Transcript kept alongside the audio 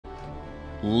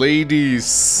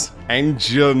Ladies and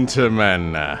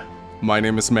gentlemen, my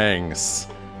name is Mangs,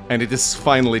 and it is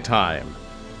finally time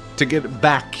to get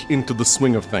back into the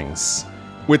swing of things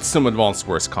with some Advanced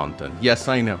Wars content. Yes,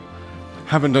 I know.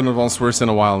 Haven't done Advanced Wars in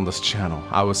a while on this channel.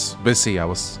 I was busy, I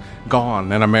was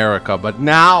gone in America, but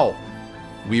now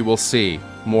we will see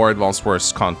more Advanced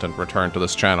Wars content return to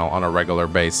this channel on a regular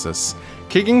basis.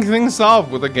 Kicking things off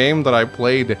with a game that I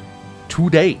played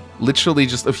today, literally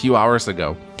just a few hours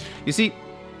ago. You see,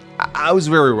 I was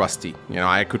very rusty. You know,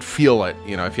 I could feel it.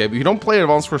 You know, if you don't play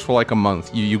Advanced Wars for like a month,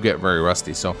 you get very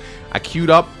rusty. So I queued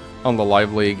up on the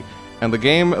Live League, and the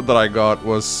game that I got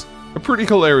was a pretty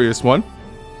hilarious one,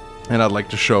 and I'd like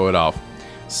to show it off.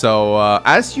 So,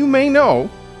 as you may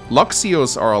know,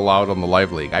 Luxios are allowed on the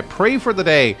Live League. I pray for the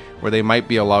day where they might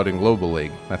be allowed in Global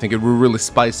League. I think it would really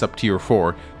spice up Tier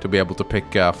 4 to be able to pick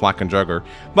Flak and Jugger.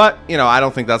 But, you know, I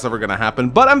don't think that's ever going to happen.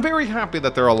 But I'm very happy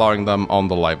that they're allowing them on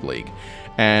the Live League.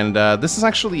 And this is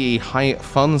actually a high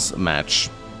funds match.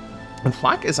 And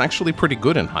Flak is actually pretty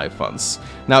good in high funds.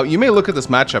 Now, you may look at this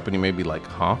matchup and you may be like,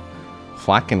 huh?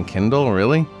 Flak and Kindle,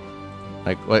 really?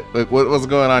 Like, what's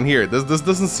going on here? This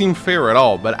doesn't seem fair at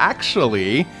all. But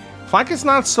actually, Flak is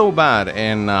not so bad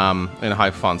in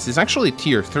high funds. He's actually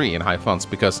tier 3 in high funds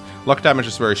because luck damage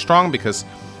is very strong because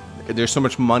there's so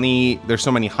much money, there's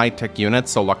so many high-tech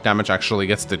units, so luck damage actually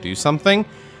gets to do something.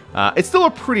 It's still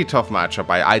a pretty tough matchup.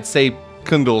 I'd say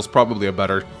Kindle's probably a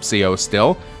better CO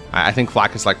still. I think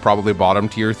Flak is like probably bottom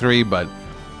tier 3, but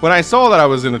when I saw that I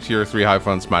was in a tier 3 high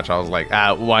funds match, I was like,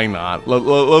 why not?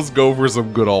 Let's go for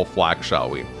some good old Flak, shall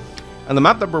we? And the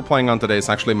map that we're playing on today is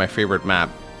actually my favorite map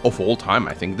of all time,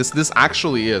 I think. This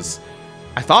actually is.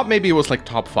 I thought maybe it was like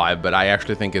top 5, but I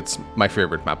actually think it's my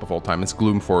favorite map of all time. It's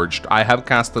Gloomforged. I have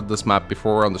casted this map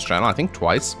before on this channel, I think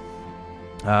twice.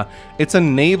 It's a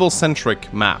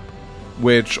naval-centric map,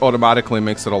 which automatically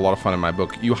makes it a lot of fun in my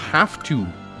book. You have to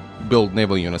build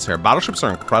naval units here. Battleships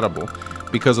are incredible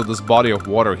because of this body of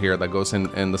water here that goes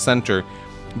in the center.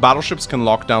 Battleships can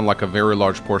lock down like a very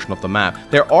large portion of the map.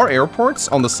 There are airports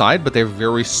on the side, but they're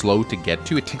very slow to get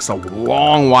to. It takes a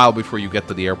long while before you get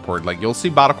to the airport. Like, you'll see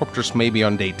battlecopters maybe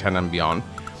on day 10 and beyond.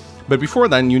 But before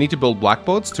then, you need to build black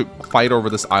boats to fight over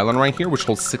this island right here, which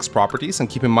holds 6 properties. And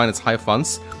keep in mind, it's high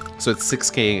funds, so it's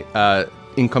 6k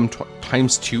income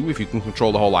times 2 if you can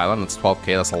control the whole island. It's 12k,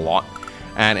 that's a lot.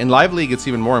 And in Live League, it's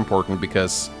even more important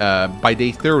because by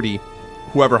day 30,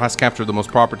 whoever has captured the most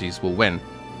properties will win.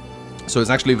 So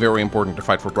it's actually very important to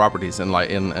fight for properties in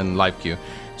live queue.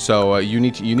 So you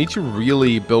need to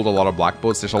really build a lot of black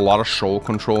boats. There's a lot of shoal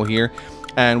control here,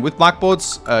 and with black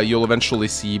boats, you'll eventually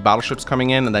see battleships coming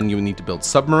in, and then you need to build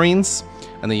submarines,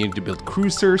 and then you need to build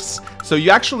cruisers. So you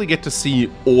actually get to see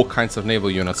all kinds of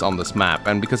naval units on this map,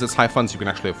 and because it's high funds, you can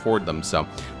actually afford them. So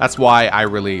that's why I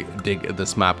really dig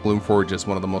this map. Gloomforge is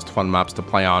one of the most fun maps to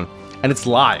play on, and it's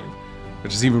live,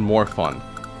 which is even more fun.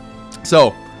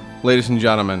 So, ladies and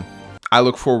gentlemen, I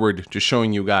look forward to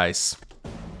showing you guys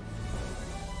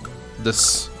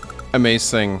this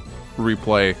amazing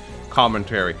replay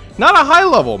commentary. Not a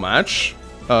high-level match,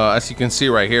 as you can see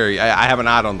right here. I have an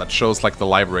add-on that shows like the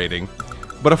live rating,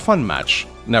 but a fun match,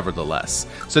 nevertheless.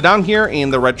 So down here in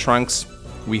the red trunks,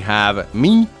 we have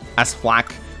me as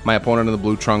Flak. My opponent in the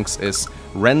blue trunks is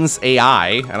Ren's AI.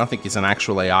 I don't think he's an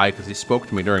actual AI because he spoke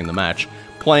to me during the match,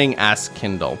 playing as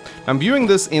Kindle. I'm viewing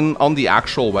this on the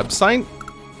actual website,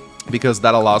 because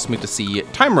that allows me to see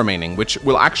time remaining, which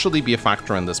will actually be a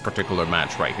factor in this particular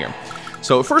match right here.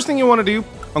 So first thing you want to do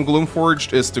on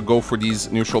Gloomforged is to go for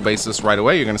these neutral bases right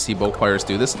away. You're going to see both players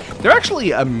do this. There are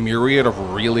actually a myriad of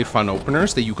really fun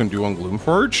openers that you can do on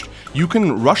Gloomforged. You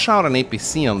can rush out an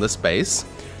APC on this base.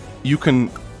 You can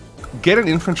get an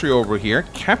infantry over here,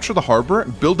 capture the harbor,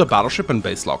 build a battleship, and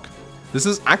base lock. This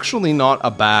is actually not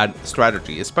a bad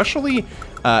strategy, especially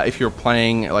if you're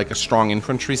playing like a strong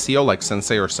infantry CO like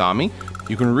Sensei or Sami.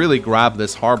 You can really grab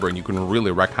this harbor and you can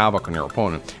really wreak havoc on your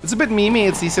opponent. It's a bit memey,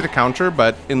 it's easy to counter,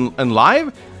 but in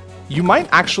live, you might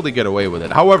actually get away with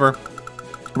it. However,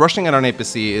 rushing at an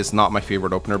APC is not my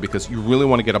favorite opener because you really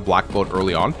want to get a black boat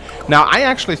early on. Now, I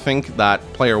actually think that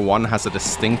player 1 has a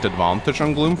distinct advantage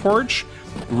on Gloomforge.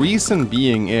 Reason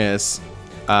being is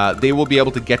they will be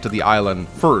able to get to the island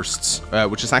first,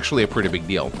 which is actually a pretty big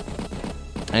deal.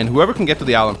 And whoever can get to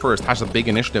the island first has a big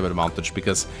initiative advantage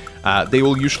because they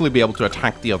will usually be able to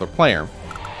attack the other player.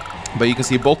 But you can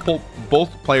see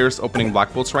both players opening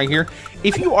black boats right here.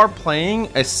 If you are playing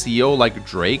a CO like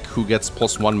Drake, who gets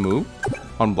 +1 move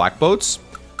on black boats,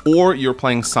 or you're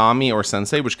playing Sami or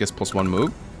Sensei, which gets +1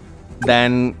 move,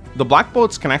 then the black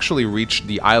boats can actually reach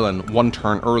the island 1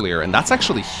 turn earlier, and that's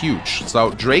actually huge.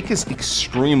 So Drake is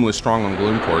extremely strong on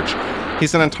Gloomforge.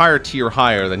 he's an entire tier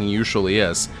higher than he usually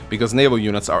is, because naval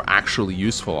units are actually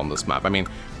useful on this map. I mean,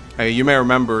 you may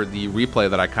remember the replay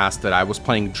that I casted. I was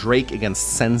playing Drake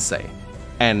against Sensei,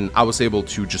 and I was able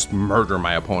to just murder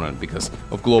my opponent because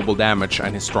of global damage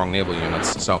and his strong naval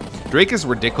units. So Drake is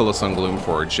ridiculous on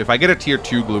Gloomforge. If I get a tier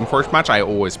 2 Gloomforge match, I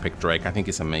always pick Drake. I think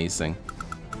he's amazing.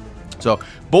 So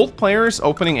both players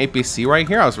opening APC right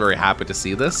here. I was very happy to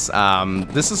see this.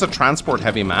 This is a transport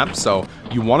heavy map, so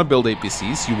you want to build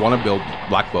APCs, you want to build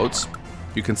black boats.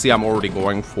 You can see I'm already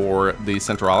going for the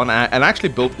Central Island, and I actually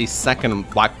built a second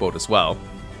black boat as well.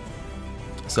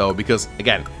 So, because,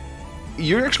 again,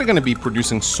 you're actually going to be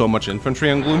producing so much infantry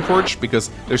on Gloomforge,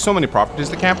 because there's so many properties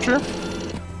to capture.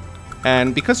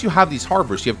 And because you have these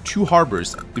harbors, you have 2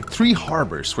 harbors, 3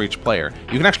 harbors for each player,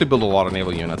 you can actually build a lot of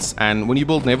naval units. And when you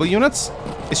build naval units,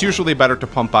 it's usually better to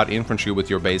pump out infantry with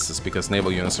your bases, because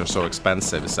naval units are so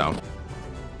expensive,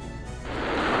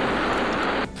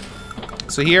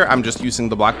 So here, I'm just using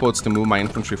the black boats to move my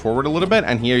infantry forward a little bit,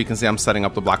 and here you can see I'm setting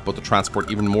up the black boat to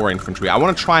transport even more infantry. I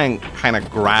want to try and kind of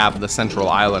grab the Central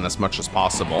Island as much as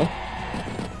possible.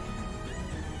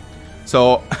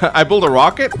 So, I build a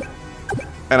rocket,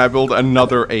 and I build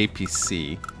another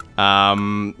APC.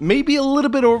 Maybe a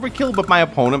little bit overkill, but my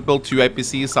opponent built 2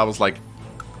 APCs, so I was like,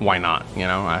 why not? You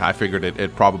know, I figured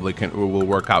it probably will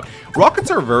work out. Rockets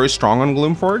are very strong on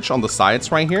Gloomforge on the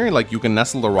sides right here. Like, you can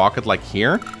nestle the rocket like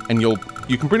here, and you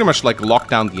can pretty much like lock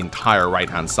down the entire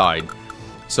right-hand side.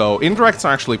 So indirects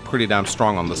are actually pretty damn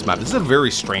strong on this map. This is a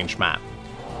very strange map.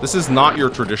 This is not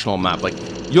your traditional map. Like,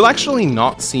 you'll actually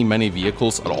not see many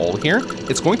vehicles at all here.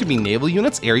 It's going to be naval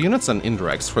units, air units, and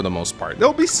indirects for the most part.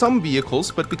 There'll be some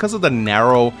vehicles, but because of the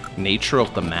narrow nature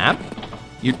of the map,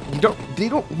 they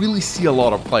don't really see a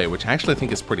lot of play, which I actually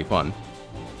think is pretty fun.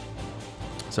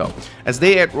 So, as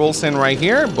day 8 rolls in right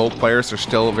here, both players are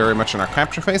still very much in our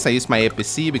capture phase. I use my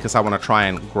APC because I want to try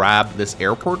and grab this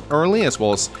airport early, as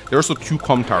well as there are also 2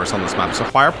 comm towers on this map. So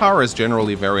firepower is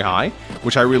generally very high,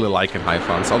 which I really like in high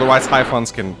funds. Otherwise, high funds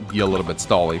can be a little bit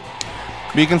stally.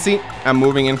 But you can see, I'm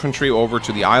moving infantry over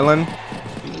to the island.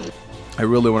 I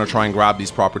really want to try and grab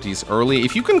these properties early.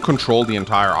 If you can control the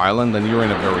entire island, then you're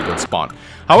in a very good spot.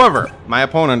 However, my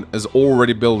opponent is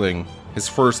already building his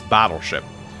first battleship.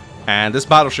 And this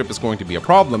battleship is going to be a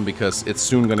problem because it's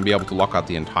soon going to be able to lock out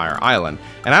the entire island.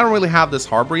 And I don't really have this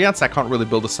harbor yet, so I can't really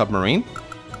build a submarine.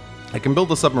 I can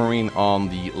build a submarine on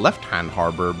the left-hand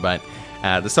harbor, but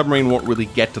the submarine won't really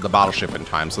get to the battleship in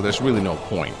time, so there's really no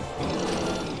point.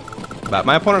 But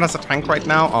my opponent has a tank right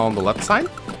now on the left side,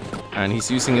 and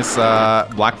he's using his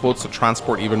black boats to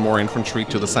transport even more infantry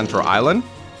to the center island.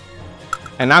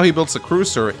 And now he builds a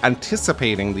cruiser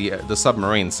anticipating the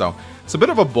submarine, so it's a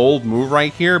bit of a bold move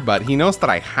right here, but he knows that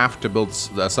I have to build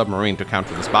the submarine to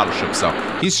counter this battleship, so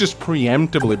he's just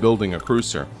preemptively building a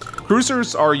cruiser.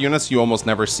 Cruisers are units you almost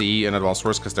never see in Advanced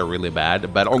Wars because they're really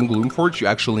bad, but on Gloomforge you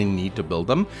actually need to build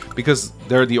them because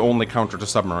they're the only counter to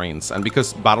submarines, and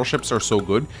because battleships are so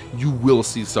good, you will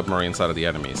see submarines out of the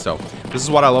enemy. So this is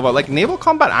what I love about, like, naval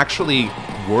combat actually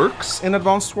works in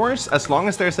Advanced Wars as long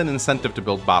as there's an incentive to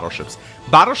build battleships.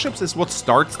 Battleships is what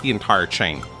starts the entire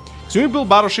chain. So when you build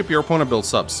battleship, your opponent builds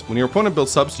subs. When your opponent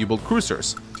builds subs, you build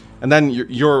cruisers. And then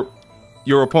your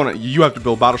opponent, you have to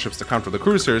build battleships to counter the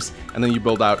cruisers, and then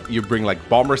you bring like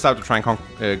bombers out to try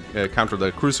and counter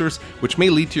the cruisers, which may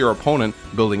lead to your opponent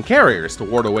building carriers to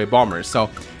ward away bombers. So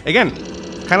again,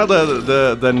 kind of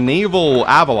the naval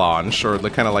avalanche, or the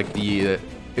kind of like the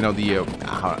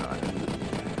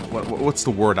what's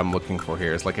the word I'm looking for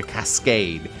here? It's like a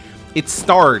cascade. It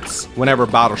starts whenever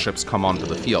battleships come onto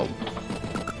the field.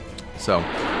 So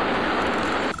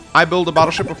I build a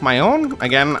battleship of my own.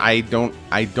 Again, I don't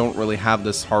really have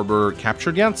this harbor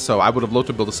captured yet, so I would have loved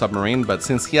to build a submarine, but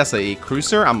since he has a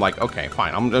cruiser, I'm like, okay,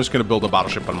 fine. I'm just going to build a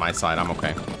battleship on my side. I'm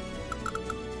okay.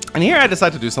 And here I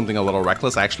decide to do something a little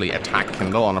reckless. I actually attack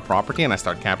Kindle on a property, and I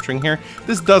start capturing here.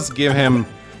 This does give him...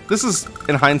 This is,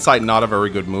 in hindsight, not a very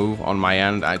good move on my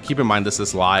end. Keep in mind, this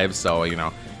is live, so, you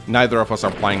know, neither of us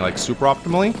are playing, like, super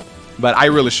optimally. But I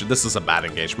really should. This is a bad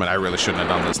engagement. I really shouldn't have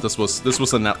done this. This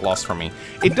was a net loss for me.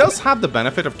 It does have the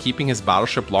benefit of keeping his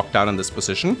battleship locked down in this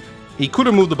position. He could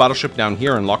have moved the battleship down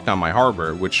here and locked down my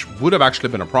harbor, which would have actually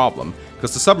been a problem.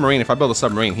 Because the submarine, if I build a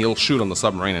submarine, he'll shoot on the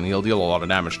submarine and he'll deal a lot of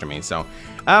damage to me. So,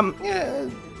 yeah,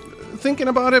 thinking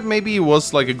about it, maybe it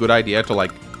was like a good idea to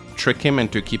like trick him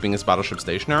into keeping his battleship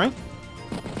stationary.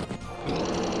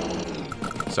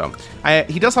 So,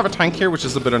 he does have a tank here, which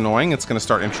is a bit annoying. It's going to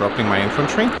start interrupting my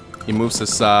infantry. He moves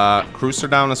his cruiser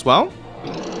down as well,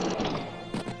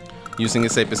 using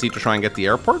his APC to try and get the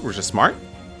airport, which is smart.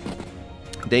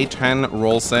 Day 10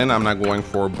 rolls in. I'm now going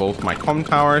for both my comm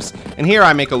towers. And here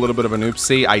I make a little bit of an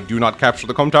oopsie. I do not capture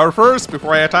the comm tower first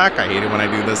before I attack. I hate it when I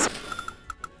do this.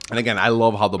 And again, I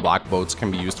love how the black boats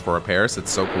can be used for repairs.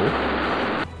 It's so cool.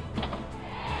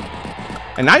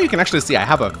 And now you can actually see I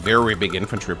have a very big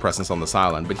infantry presence on this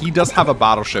island, but he does have a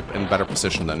battleship in better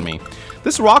position than me.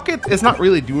 This rocket is not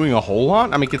really doing a whole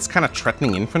lot. I mean, it's kind of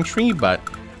threatening infantry, but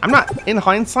I'm not, in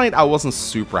hindsight, I wasn't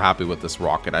super happy with this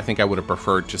rocket. I think I would have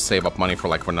preferred to save up money for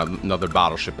like for another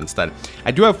battleship instead.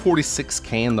 I do have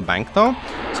 46k in the bank though,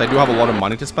 so I do have a lot of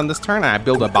money to spend this turn, and I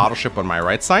build a battleship on my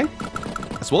right side,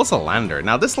 as well as a lander.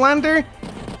 Now this lander,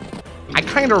 I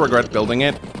kind of regret building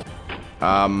it.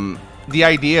 The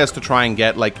idea is to try and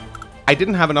get, like, I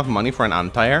didn't have enough money for an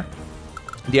anti-air.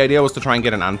 The idea was to try and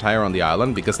get an anti-air on the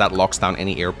island because that locks down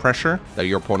any air pressure that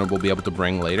your opponent will be able to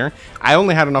bring later. I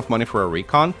only had enough money for a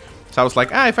recon, so I was like,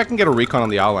 if I can get a recon on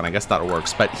the island, I guess that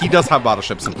works. But he does have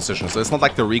battleships in position, so it's not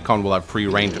like the recon will have free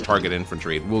reign to target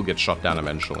infantry. It will get shot down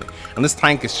eventually. And this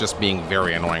tank is just being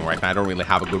very annoying right now. I don't really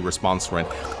have a good response for it.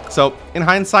 So, in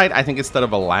hindsight, I think instead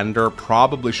of a lander,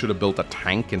 probably should have built a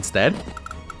tank instead.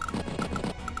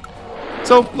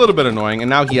 So, a little bit annoying, and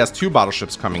now he has 2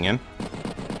 battleships coming in.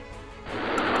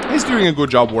 He's doing a good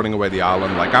job warding away the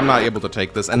island. Like, I'm not able to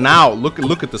take this. And now,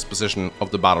 look at this position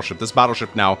of the battleship. This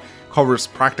battleship now covers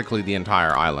practically the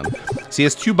entire island. So he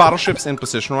has 2 battleships in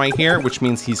position right here, which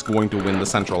means he's going to win the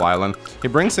central island. He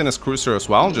brings in his cruiser as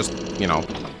well, just, you know,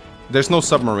 there's no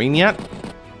submarine yet.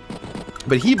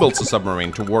 But he builds a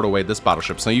submarine to ward away this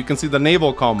battleship. So you can see the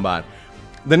naval combat.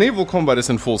 The naval combat is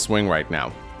in full swing right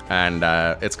now. And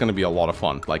it's going to be a lot of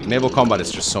fun. Like, naval combat is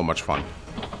just so much fun.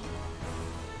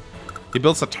 He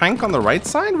builds a tank on the right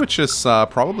side, which is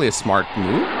probably a smart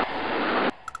move.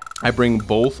 I bring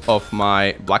both of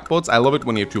my black boats. I love it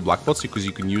when you have 2 black boats because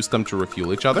you can use them to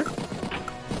refuel each other.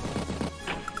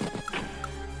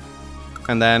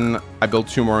 And then I build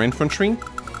 2 more infantry.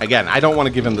 Again, I don't want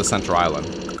to give him the center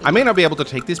island. I may not be able to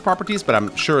take these properties, but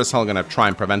I'm sure as hell going to try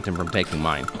and prevent him from taking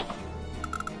mine.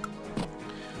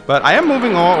 But I am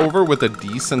moving all over with a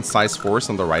decent size force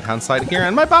on the right-hand side here,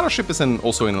 and my battleship is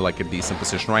also in like a decent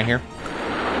position right here.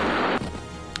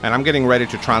 And I'm getting ready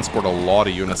to transport a lot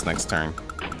of units next turn.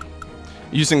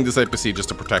 Using this APC just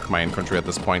to protect my infantry at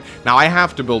this point. Now I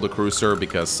have to build a cruiser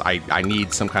because I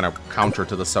need some kind of counter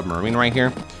to the submarine right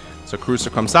here. So cruiser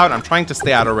comes out. I'm trying to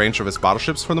stay out of range of his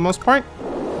battleships for the most part.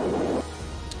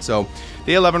 So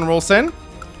day 11 rolls in.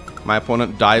 My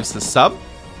opponent dives the sub.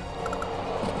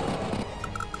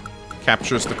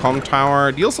 Captures the comm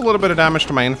tower, deals a little bit of damage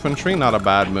to my infantry, not a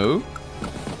bad move.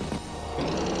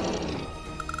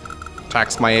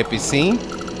 Attacks my APC.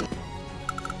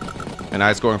 And now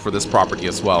he's going for this property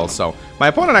as well, so my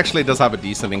opponent actually does have a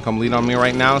decent income lead on me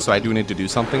right now, so I do need to do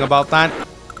something about that.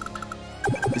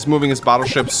 He's moving his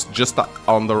battleships just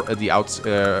on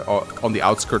the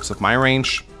outskirts of my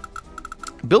range.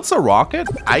 Builds a rocket.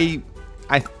 I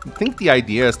think the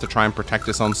idea is to try and protect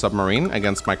his own submarine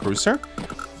against my cruiser.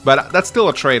 But that's still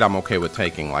a trade I'm okay with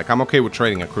taking. Like, I'm okay with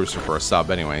trading a cruiser for a sub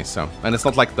anyway, so. And it's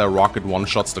not like the rocket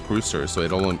one-shots the cruiser, so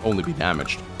it'll only be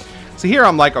damaged. So here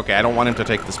I'm like, okay, I don't want him to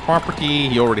take this property.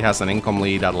 He already has an income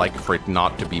lead. I'd like for it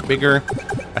not to be bigger.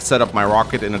 I set up my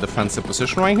rocket in a defensive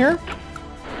position right here.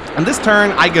 And this turn,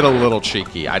 I get a little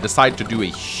cheeky. I decide to do a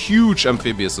huge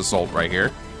amphibious assault right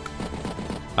here.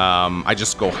 I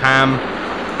just go ham.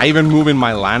 I even move in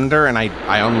my lander, and I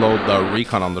unload the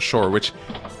recon on the shore, which...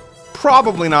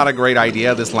 probably not a great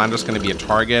idea. This lander's going to be a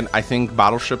target. I think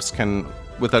battleships can...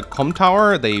 with a comm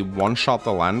tower, they one-shot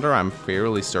the lander, I'm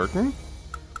fairly certain.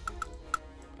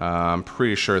 I'm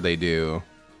pretty sure they do.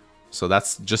 So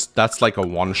that's like a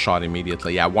one-shot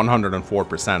immediately. Yeah,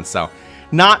 104%. So,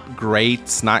 not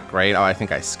great. Not great. Oh, I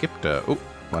think I skipped a... oh,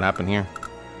 what happened here?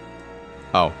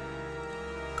 Oh.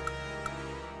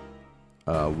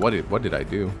 What did I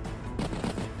do?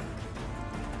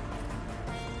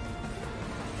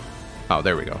 Oh,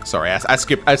 there we go. Sorry, I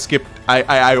skipped.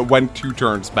 I went 2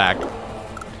 turns back.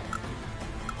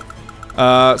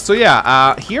 So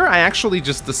yeah, here I actually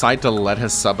just decide to let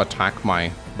his sub attack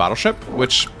my battleship,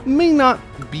 which may not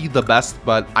be the best,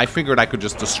 but I figured I could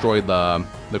just destroy the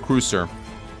cruiser.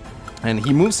 And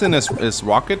he moves in his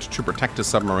rocket to protect his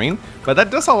submarine, but that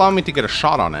does allow me to get a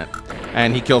shot on it.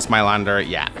 And he kills my lander.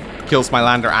 Yeah, kills my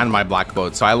lander and my black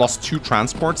boat. So I lost 2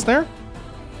 transports there.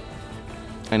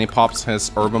 And he pops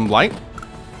his Urban Blight.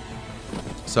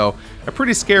 So, a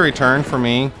pretty scary turn for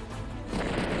me.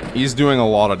 He's doing a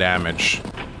lot of damage.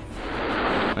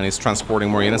 And he's transporting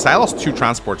more units. I lost 2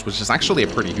 transports, which is actually a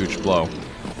pretty huge blow.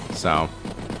 So,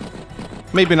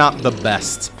 maybe not the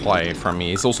best play for me.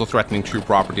 He's also threatening 2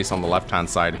 properties on the left-hand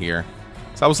side here.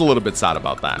 So I was a little bit sad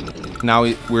about that. Now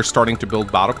we're starting to build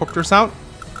battlecopters out.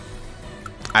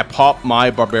 I pop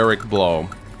my barbaric blow.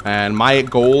 And my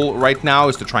goal right now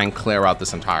is to try and clear out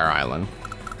this entire island.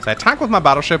 So I attack with my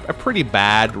battleship, a pretty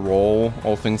bad roll,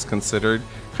 all things considered.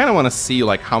 Kind of want to see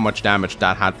like how much damage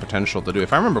that had potential to do.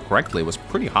 If I remember correctly, it was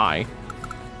pretty high.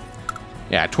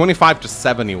 Yeah, 25 to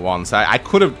 71. So I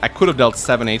could have dealt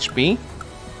 7 HP.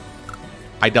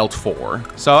 I dealt 4.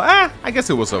 So I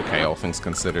guess it was okay, all things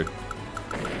considered.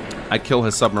 I kill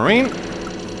his submarine.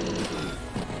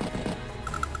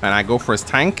 And I go for his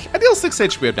tank. I deal 6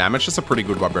 HP of damage. Just a pretty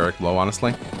good barbaric blow,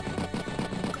 honestly.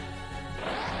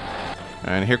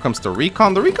 And here comes the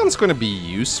recon. The recon's going to be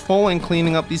useful in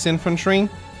cleaning up these infantry.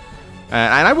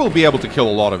 And I will be able to kill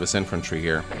a lot of his infantry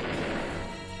here.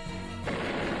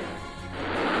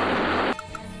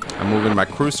 I'm moving my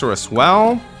cruiser as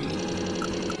well.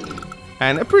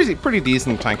 And a pretty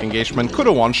decent tank engagement. Could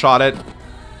have one-shot it.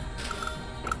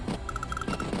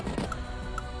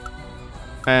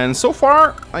 And so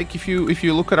far, like if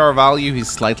you look at our value, he's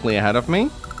slightly ahead of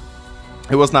me.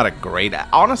 It was not a great...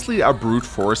 Honestly, a brute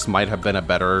force might have been a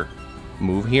better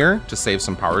move here to save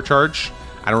some power charge.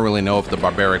 I don't really know if the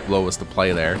barbaric blow was the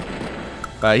play there.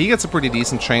 But he gets a pretty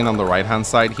decent chain on the right-hand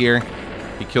side here.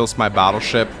 He kills my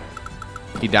battleship.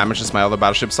 He damages my other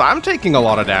battleship. So I'm taking a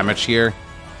lot of damage here.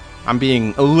 I'm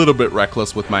being a little bit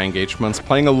reckless with my engagements.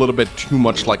 Playing a little bit too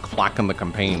much like Flak in the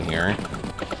campaign here.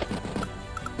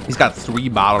 He's got 3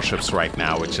 battleships right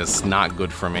now, which is not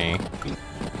good for me.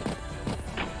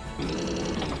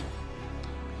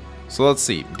 So let's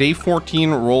see. Day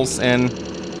 14 rolls in.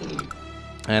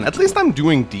 And at least I'm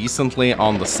doing decently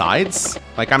on the sides.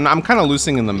 Like, I'm kind of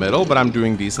losing in the middle, but I'm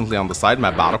doing decently on the side.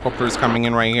 My battlecopter is coming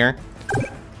in right here.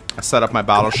 I set up my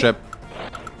battleship.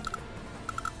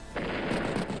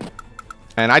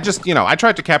 And I just, you know, I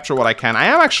tried to capture what I can. I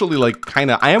am actually, like,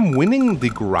 I am winning the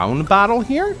ground battle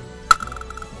here.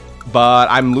 But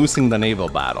I'm losing the naval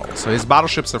battle. So his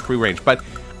battleships are free range. But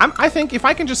I think if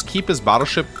I can just keep his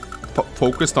battleship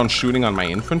focused on shooting on my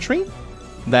infantry,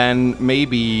 then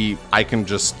maybe I can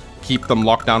just keep them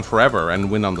locked down forever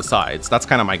and win on the sides. That's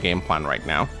kind of my game plan right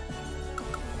now.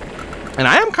 And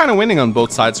I am kind of winning on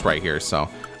both sides right here, so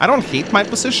I don't hate my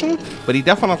position, but he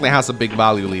definitely has a big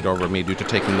value lead over me due to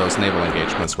taking those naval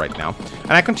engagements right now.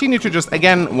 And I continue to just,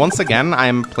 once again,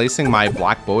 I'm placing my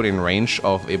black boat in range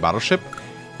of a battleship.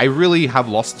 I really have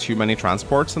lost too many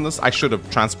transports in this. I should have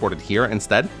transported here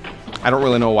instead. I don't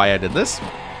really know why I did this.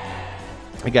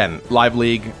 Again, live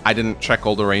league, I didn't check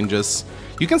all the ranges.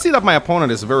 You can see that my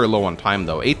opponent is very low on time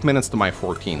though, 8 minutes to my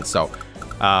 14. So,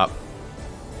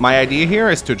 my idea here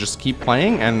is to just keep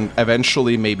playing and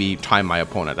eventually maybe time my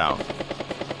opponent out.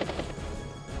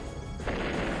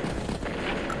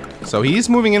 So he's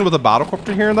moving in with a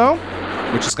battlecopter here though,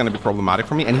 which is going to be problematic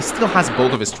for me. And he still has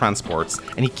both of his transports,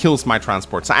 and he kills my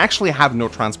transports. I actually have no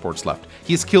transports left.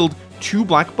 He's killed 2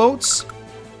 black boats.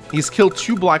 He's killed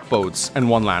 2 black boats and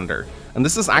 1 lander. And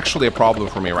this is actually a problem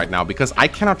for me right now, because I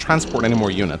cannot transport any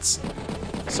more units.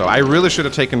 So I really should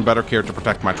have taken better care to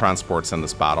protect my transports in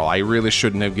this battle. I really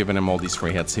shouldn't have given him all these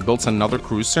free hits. He builds another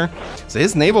cruiser. So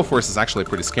his naval force is actually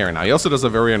pretty scary. Now, he also does a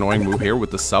very annoying move here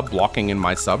with the sub, blocking in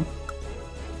my sub.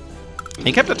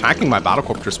 He kept attacking my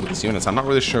battlecopters with his units. I'm not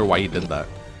really sure why he did that.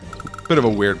 Bit of a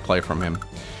weird play from him.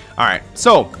 Alright,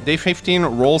 so day 15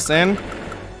 rolls in.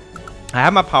 I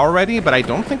have my power ready, but I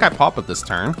don't think I pop it this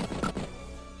turn.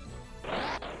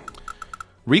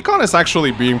 Recon is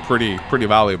actually being pretty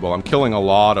valuable. I'm killing a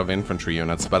lot of infantry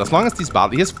units, but as long as he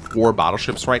has 4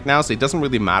 battleships right now, so it doesn't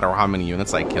really matter how many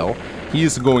units I kill.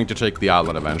 He's going to take the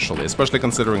island eventually, especially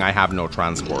considering I have no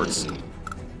transports.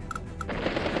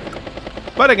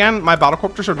 But again, my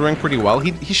battlecopters are doing pretty well.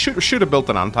 He should have built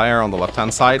an anti-air on the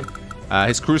left-hand side.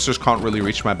 His cruisers can't really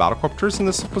reach my battlecopters in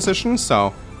this position,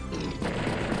 so...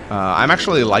 I'm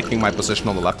actually liking my position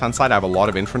on the left-hand side. I have a lot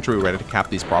of infantry ready to cap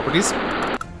these properties.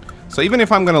 So even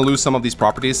if I'm going to lose some of these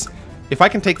properties, if I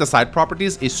can take the side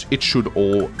properties, it should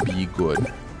all be good.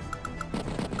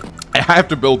 I have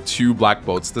to build 2 black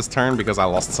boats this turn because I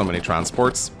lost so many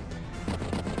transports.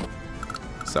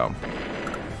 So...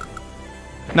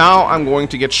 now I'm going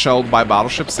to get shelled by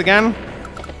battleships again.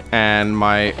 And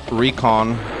my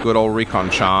recon, good old recon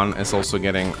Chan, is also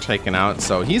getting taken out.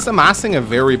 So he's amassing a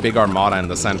very big armada in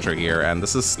the center here, and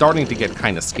this is starting to get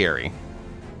kind of scary.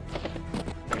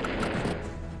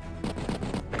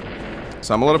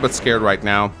 So I'm a little bit scared right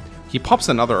now. He pops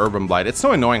another Urban Blight. It's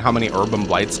so annoying how many Urban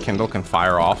Blights Kindle can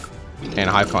fire off in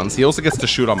high funds. He also gets to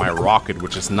shoot on my rocket,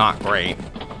 which is not great.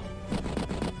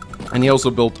 And he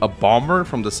also built a bomber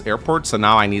from this airport, so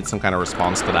now I need some kind of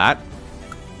response to that.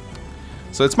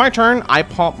 So So it's my turn. I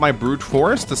pop my brute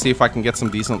force to see if I can get some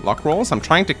decent luck rolls. I'm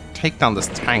trying to take down this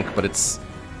tank, but it's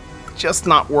just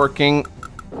not working.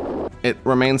 It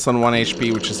remains on 1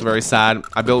 HP, which is very sad.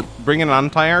 I bring in an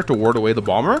anti-air to ward away the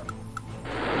bomber.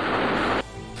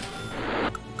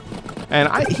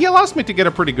 And he allows me to get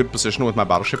a pretty good position with my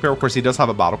battleship here. Of course, he does have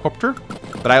a battlecopter,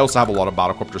 but I also have a lot of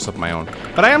battlecopters of my own.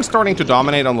 But I am starting to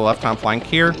dominate on the left-hand flank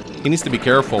here. He needs to be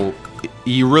careful.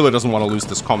 He really doesn't want to lose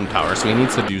this comm tower, so he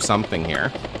needs to do something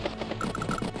here.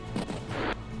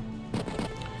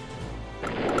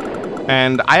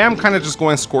 And I am kind of just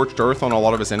going scorched earth on a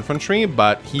lot of his infantry,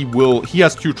 but he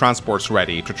has 2 transports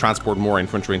ready to transport more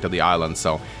infantry into the island,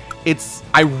 so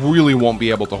I really won't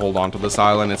be able to hold on to this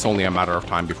island. It's only a matter of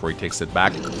time before he takes it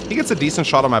back. He gets a decent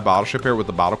shot on my battleship here with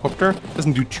the battlecopter.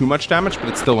 Doesn't do too much damage, but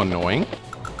it's still annoying.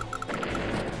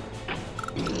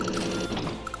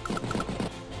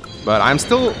 But I'm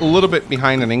still a little bit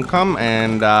behind in income,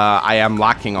 and I am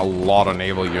lacking a lot of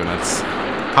naval units.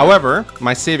 However,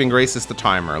 my saving grace is the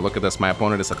timer. Look at this, my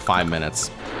opponent is at 5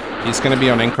 minutes. He's going to be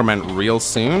on increment real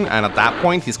soon, and at that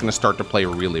point, he's going to start to play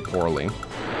really poorly.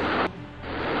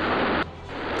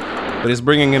 But he's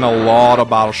bringing in a lot of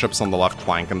battleships on the left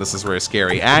flank, and this is very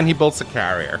scary. And he builds a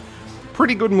carrier.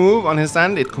 Pretty good move on his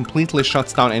end. It completely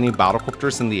shuts down any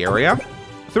battlecopters in the area.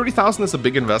 30,000 is a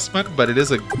big investment, but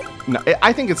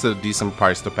I think it's a decent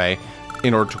price to pay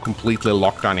in order to completely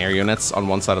lock down air units on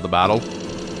one side of the battle.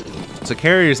 So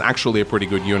carrier is actually a pretty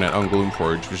good unit on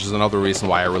Gloomforge, which is another reason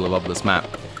why I really love this map.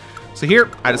 So here,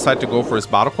 I decide to go for his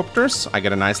battlecopters. I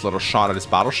get a nice little shot at his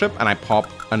battleship, and I pop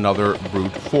another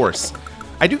brute force.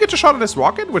 I do get a shot at this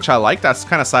rocket, which I like. That's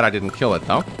kind of sad I didn't kill it,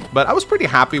 though. But I was pretty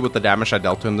happy with the damage I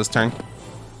dealt to him this turn.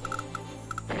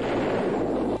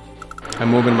 I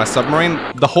move in my submarine.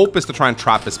 The hope is to try and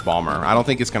trap his bomber. I don't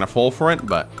think he's going to fall for it,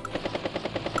 but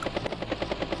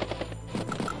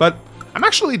I'm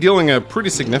actually dealing a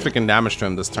pretty significant damage to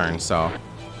him this turn, so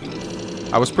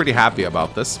I was pretty happy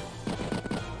about this.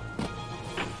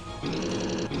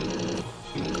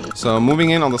 So moving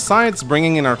in on the sides,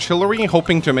 bringing in artillery,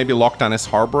 hoping to maybe lock down his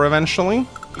harbor eventually.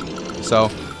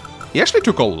 So he actually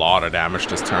took a lot of damage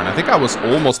this turn. I think I was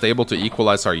almost able to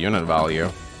equalize our unit value.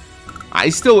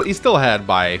 He's still ahead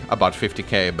by about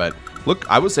 50k, but look,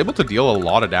 I was able to deal a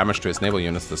lot of damage to his naval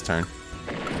units this turn.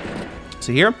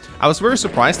 So here, I was very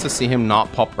surprised to see him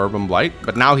not pop Urban Blight,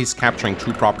 but now he's capturing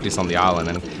 2 properties on the island,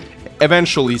 and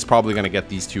eventually he's probably going to get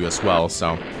these 2 as well,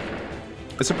 so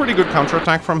it's a pretty good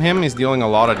counterattack from him. He's dealing a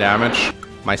lot of damage.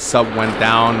 My sub went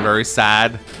down, very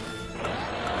sad.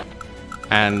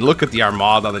 And look at the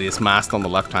armada that he's massed on the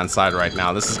left-hand side right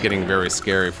now. This is getting very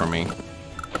scary for me.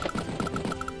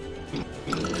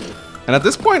 And at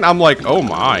this point, I'm like, oh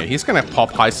my, he's gonna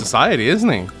pop High Society, isn't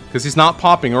he? Because he's not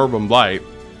popping Urban Blight.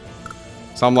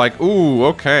 So I'm like, ooh,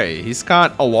 okay. He's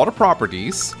got a lot of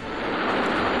properties.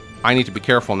 I need to be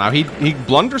careful. Now, he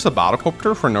blunders a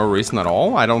battlecopter for no reason at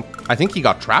all. I think he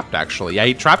got trapped, actually. Yeah,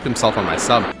 he trapped himself on my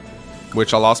sub,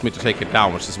 which allows me to take it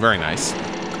down, which is very nice.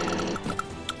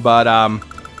 But,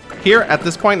 here, at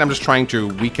this point, I'm just trying to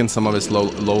weaken some of his low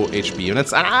HP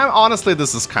units. And honestly,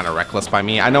 this is kind of reckless by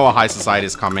me. I know a High Society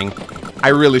is coming. I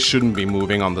really shouldn't be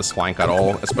moving on this flank at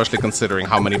all, especially considering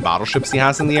how many battleships he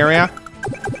has in the area.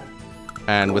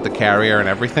 And with the carrier and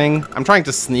everything. I'm trying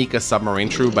to sneak a submarine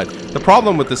through, but the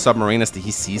problem with this submarine is that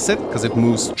he sees it, because it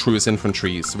moves through his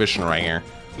infantry's vision right here.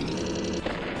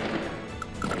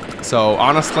 So,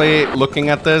 honestly, looking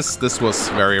at this was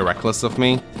very reckless of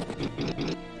me.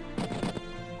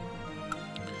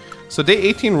 So day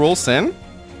 18 rolls in,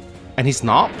 and he's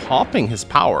not popping his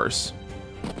powers.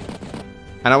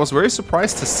 And I was very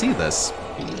surprised to see this.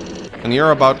 And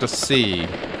you're about to see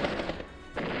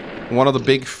one of the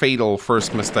big fatal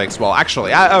first mistakes. Well,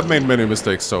 actually, I've made many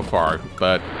mistakes so far,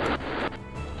 but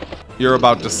you're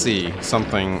about to see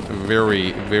something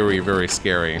very, very, very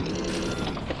scary.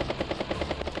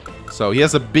 So he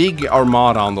has a big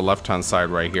armada on the left-hand side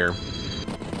right here.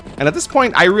 And at this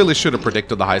point, I really should have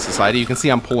predicted the High Society. You can see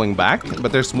I'm pulling back,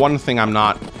 but there's one thing I'm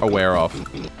not aware of.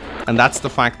 And that's the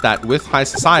fact that with High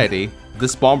Society,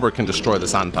 this bomber can destroy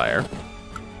this anti-air.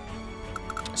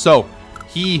 So,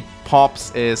 he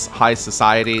pops his High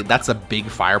Society. That's a big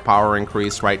firepower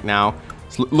increase right now.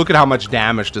 So look at how much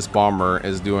damage this bomber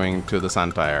is doing to this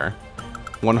anti-air.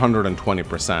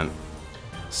 120%.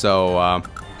 So,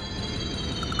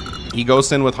 he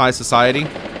goes in with High Society.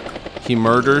 He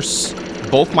murders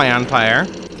both my anti-air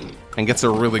and gets a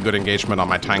really good engagement on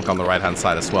my tank on the right-hand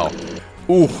side as well.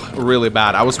 Ooh, really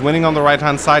bad. I was winning on the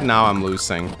right-hand side, now I'm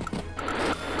losing.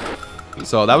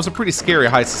 So that was a pretty scary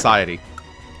High Society.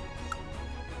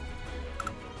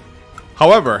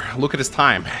 However, look at his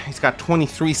time. He's got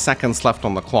 23 seconds left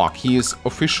on the clock. He is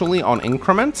officially on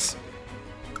increments.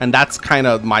 And that's kind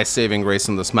of my saving grace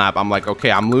in this map. I'm like,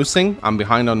 okay, I'm losing. I'm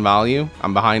behind on value.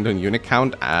 I'm behind on unit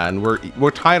count. And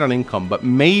we're tied on income. But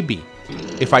maybe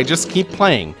if I just keep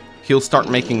playing, he'll start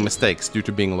making mistakes due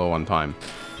to being low on time.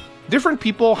 Different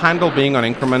people handle being on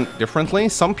increment differently.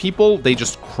 Some people, they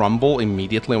just crumble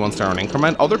immediately once they're on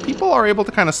increment. Other people are able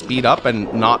to kind of speed up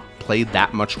and not play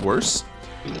that much worse.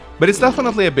 But it's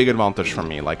definitely a big advantage for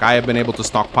me. Like, I have been able to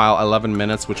stockpile 11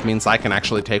 minutes, which means I can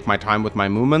actually take my time with my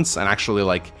movements and actually,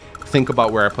 like, think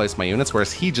about where I place my units,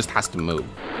 whereas he just has to move.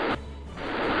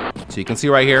 So you can see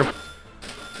right here,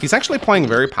 he's actually playing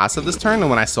very passive this turn, and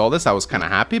when I saw this, I was kind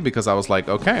of happy because I was like,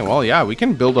 okay, well, yeah, we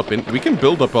can build up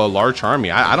a large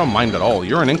army. I don't mind at all.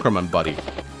 You're an increment, buddy.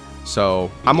 So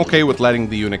I'm okay with letting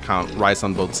the unit count rise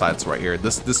on both sides right here.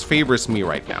 This favors me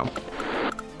right now.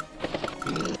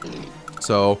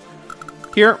 So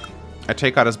here, I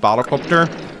take out his battlecopter,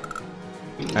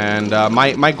 and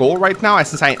my goal right now,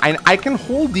 since I can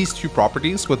hold these two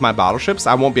properties with my battleships,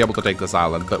 I won't be able to take this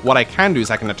island, but what I can do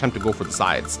is I can attempt to go for the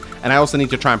sides, and I also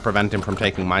need to try and prevent him from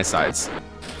taking my sides.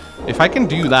 If I can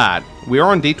do that, we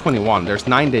are on day 21, there's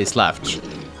 9 days left.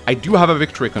 I do have a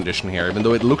victory condition here, even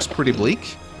though it looks pretty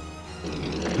bleak.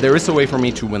 There is a way for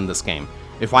me to win this game.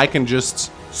 If I can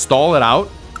just stall it out,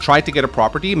 try to get a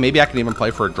property, maybe I can even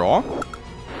play for a draw.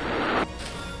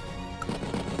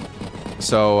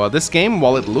 So this game,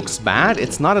 while it looks bad,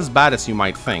 it's not as bad as you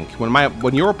might think.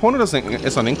 When your opponent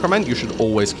is on increment, you should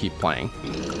always keep playing.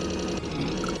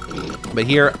 But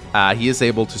here, he is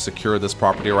able to secure this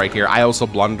property right here. I also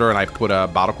blunder and I put a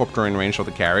battlecopter in range of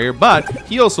the carrier, but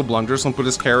he also blunders and put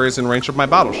his carriers in range of my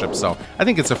battleship. So I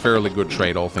think it's a fairly good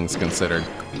trade, all things considered.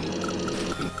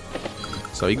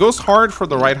 So he goes hard for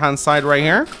the right-hand side right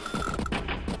here.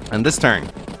 And this turn,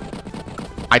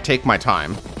 I take my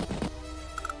time.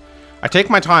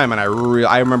 And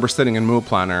I remember sitting in Move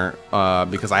Planner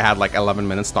because I had like 11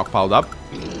 minutes stockpiled up.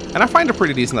 And I find a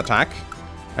pretty decent attack.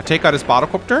 I take out his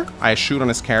battlecopter, I shoot on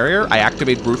his carrier, I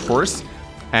activate Brute Force.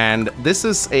 And this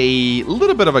is a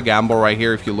little bit of a gamble right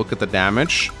here if you look at the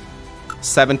damage.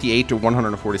 78 to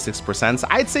 146%. So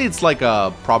I'd say it's like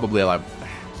probably like...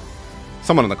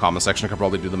 Someone in the comment section can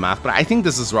probably do the math, but I think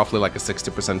this is roughly like a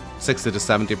 60 to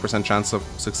 70% chance of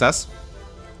success.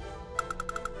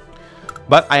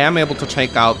 But I am able to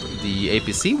take out the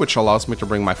APC, which allows me to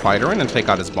bring my fighter in and take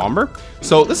out his bomber.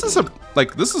 So this is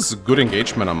a good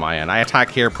engagement on my end. I attack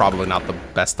here, probably not the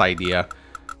best idea.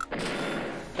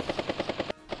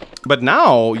 But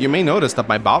now you may notice that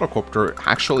my battlecopter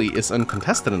actually is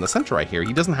uncontested in the center right here.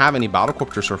 He doesn't have any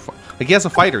battlecopters or like he has a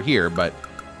fighter here, but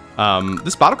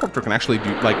this battlecopter can actually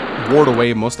do ward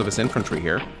away most of his infantry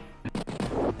here.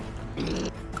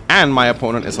 And my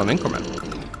opponent is on increment.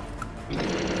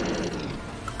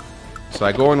 So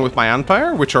I go in with my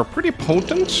Empire, which are pretty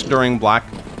potent during black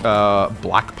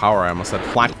power. I almost said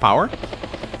flak power.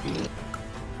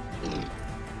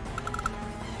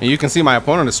 And you can see my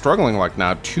opponent is struggling like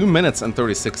now, 2 minutes and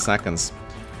 36 seconds.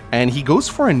 And he goes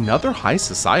for another high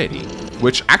society,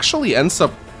 which actually ends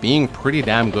up being pretty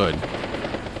damn good.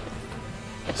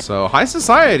 So high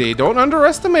society, don't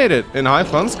underestimate it in high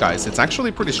funds, guys. It's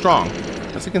actually pretty strong.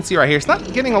 As you can see right here, he's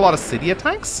not getting a lot of city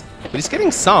attacks, but he's getting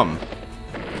some.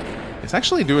 It's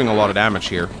actually doing a lot of damage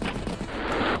here.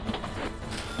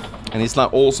 And he's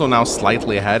also now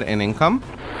slightly ahead in income.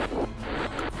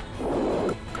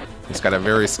 He's got a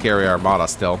very scary armada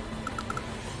still.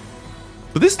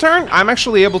 But this turn, I'm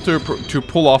actually able to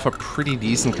pull off a pretty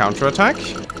decent counterattack.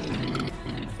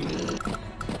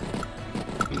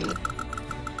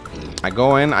 I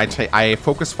go in, I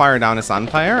focus fire down his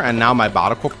Empire, and now my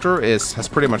battlecopter has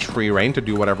pretty much free reign to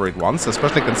do whatever it wants,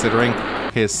 especially considering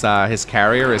his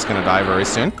carrier is going to die very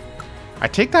soon. I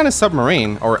take down his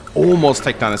submarine, or almost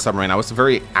take down his submarine. I was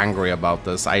very angry about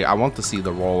this. I want to see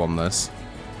the roll on this.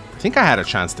 I think I had a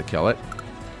chance to kill it.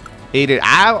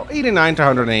 89 to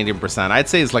 180%. I'd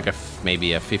say it's like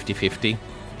maybe a 50-50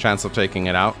 chance of taking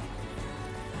it out.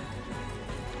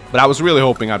 But I was really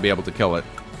hoping I'd be able to kill it.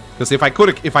 Because if I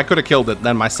could have killed it,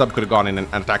 then my sub could have gone in and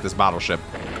attacked his battleship.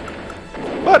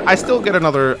 But I still get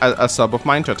a sub of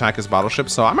mine to attack his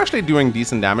battleship, so I'm actually doing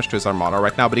decent damage to his armada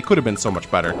right now, but he could have been so much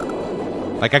better.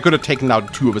 Like, I could have taken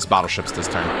out 2 of his battleships this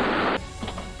turn.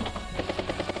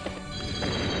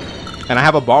 And I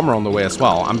have a bomber on the way as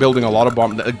well. I'm building a lot of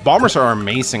bombers. Bombers are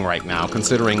amazing right now,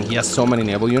 considering he has so many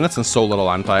naval units and so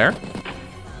little Empire.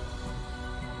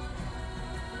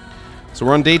 So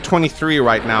we're on day 23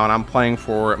 right now, and I'm playing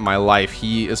for my life.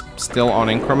 He is still on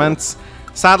increments.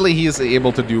 Sadly, he is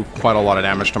able to do quite a lot of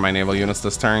damage to my naval units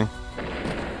this turn.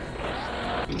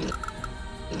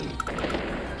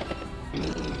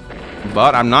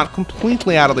 but I'm not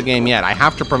completely out of the game yet. I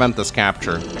have to prevent this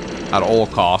capture at all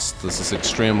costs. This is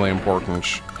extremely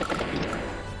important.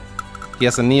 He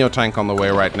has a Neo tank on the way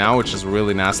right now, which is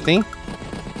really nasty.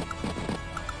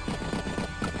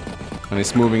 And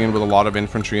he's moving in with a lot of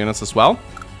infantry units as well.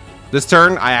 This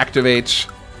turn, I activate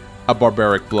a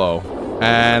barbaric blow,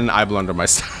 and I blunder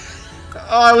myself.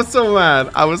 Oh, I was so mad.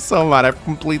 I was so mad. I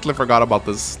completely forgot about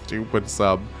this stupid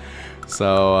sub.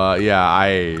 So,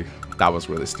 yeah, that was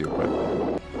really stupid.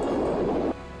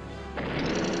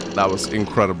 That was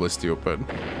incredibly stupid.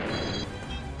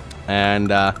 And,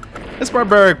 this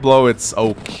barbaric blow, it's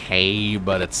okay,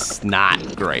 but it's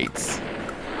not great.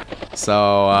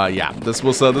 So, yeah, this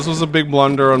was a big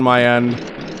blunder on my end.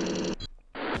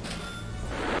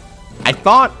 I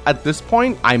thought at this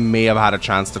point I may have had a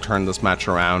chance to turn this match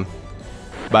around.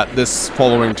 But this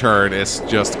following turn is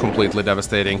just completely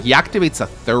devastating. He activates a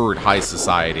third high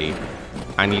society,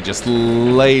 and he just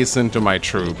lays into my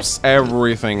troops.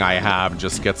 Everything I have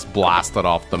just gets blasted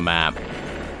off the map.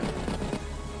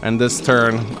 And this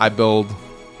turn, I build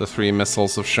the 3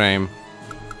 missiles of shame,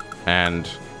 and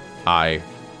I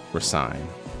resign.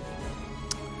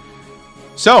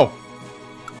 So,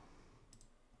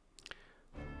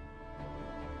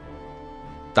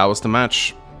 that was the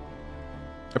match.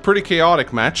 A pretty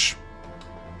chaotic match.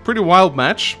 Pretty wild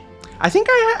match. I think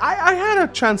I had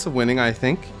a chance of winning, I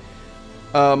think.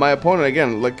 My opponent,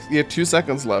 again, like, he had 2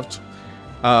 seconds left.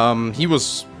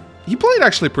 He played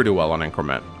actually pretty well on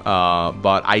increment.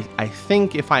 But I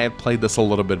think if I had played this a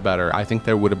little bit better, I think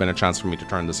there would have been a chance for me to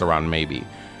turn this around, maybe.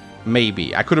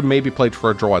 Maybe. I could have maybe played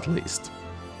for a draw at least.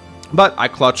 But I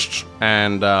clutched,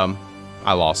 and I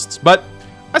lost. But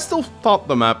I still thought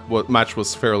the match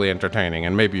was fairly entertaining,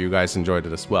 and maybe you guys enjoyed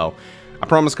it as well. I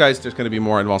promise, guys, there's going to be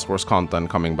more Advanced Wars content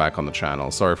coming back on the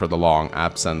channel. Sorry for the long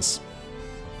absence.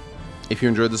 If you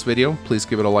enjoyed this video, please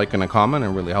give it a like and a comment. It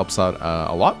really helps out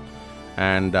a lot.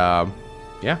 And,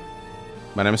 yeah.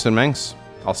 My name is Mengs.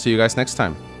 I'll see you guys next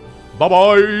time.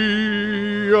 Bye-bye!